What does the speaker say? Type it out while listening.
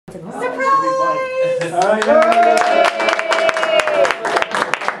But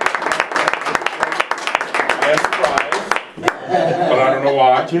I don't know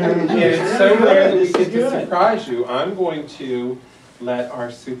why. It's so rare that we get to surprise you. I'm going to let our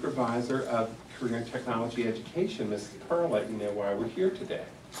supervisor of career and technology education, Mrs. Pearl, let you know why we're here today.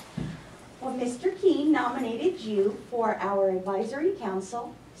 Well, Mr. Keene nominated you for our advisory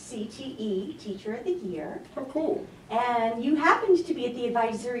council CTE Teacher of the Year. Oh, cool. And you happened to be at the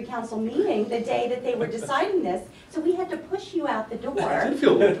advisory council meeting the day that they were deciding this, so we had to push you out the door. I did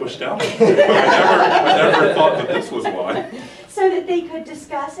feel a little pushed out. I never thought that this was why. So that they could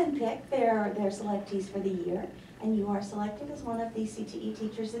discuss and pick their selectees for the year. And you are selected as one of the CTE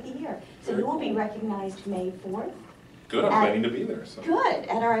Teachers of the Year. So you will be recognized May 4th. Good, I'm planning to be there. So. Good,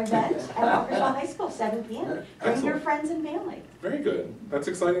 at our event at Walkersville High School, 7 p.m. Bring Excellent. your friends and family. Very good. That's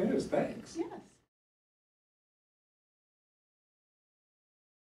exciting news. Thanks. Yes.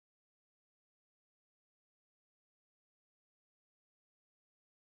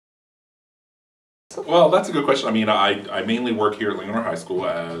 Well, that's a good question. I mean, I mainly work here at Lincoln High School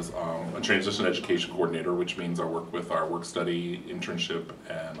as a transition education coordinator, which means I work with our work study, internship,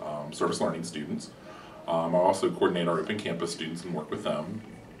 and service learning students. I also coordinate our open campus students and work with them,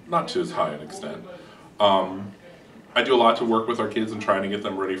 not to as high an extent. I do a lot to work with our kids and trying to get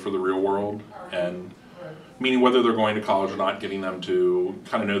them ready for the real world, and meaning whether they're going to college or not, getting them to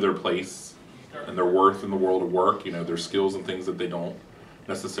kind of know their place and their worth in the world of work, you know, their skills and things that they don't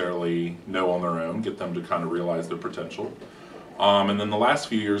necessarily know on their own, get them to kind of realize their potential. And then the last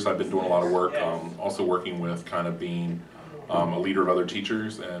few years I've been doing a lot of work, also working with kind of being a leader of other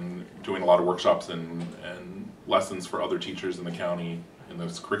teachers and doing a lot of workshops and lessons for other teachers in the county in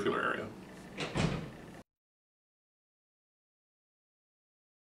this curricular area.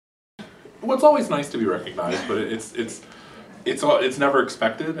 Well, it's always nice to be recognized, but it's never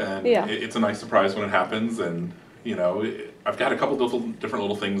expected, and it's a nice surprise when it happens. And you know, I've got a couple different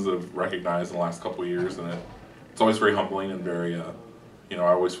little things that I've recognized in the last couple of years, and it's always very humbling and very, you know,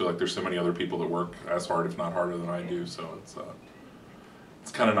 I always feel like there's so many other people that work as hard, if not harder, than I do. So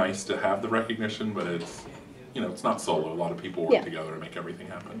it's kind of nice to have the recognition, but it's, you know, it's not solo. A lot of people work together to make everything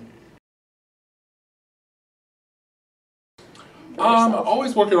happen.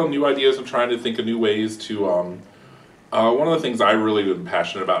 Always working on new ideas and trying to think of new ways to. One of the things I really been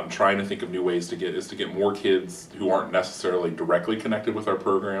passionate about and trying to think of new ways to get is to get more kids who aren't necessarily directly connected with our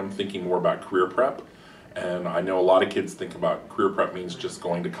program thinking more about career prep. And I know a lot of kids think about career prep means just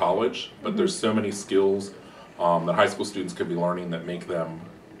going to college, but there's so many skills that high school students could be learning that make them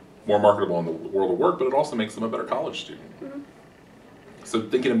more marketable in the world of work, but it also makes them a better college student. So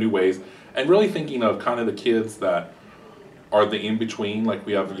thinking of new ways and really thinking of kind of the kids that are the in-between. Like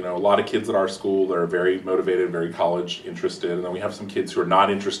we have, you know, a lot of kids at our school that are very motivated, very college interested, and then we have some kids who are not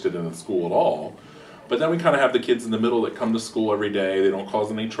interested in the school at all. But then we kind of have the kids in the middle that come to school every day, they don't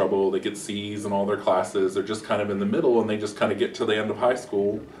cause any trouble, they get C's in all their classes, they're just kind of in the middle, and they just kind of get to the end of high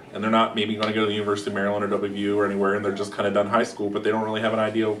school, and they're not maybe going to go to the University of Maryland or WVU or anywhere, and they're just kind of done high school, but they don't really have an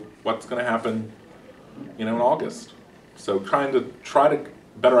idea of what's going to happen, you know, in August. So try to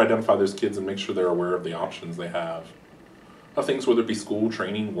better identify those kids and make sure they're aware of the options they have. Of things, whether it be school,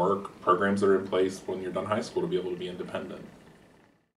 training, work, programs that are in place when you're done high school to be able to be independent.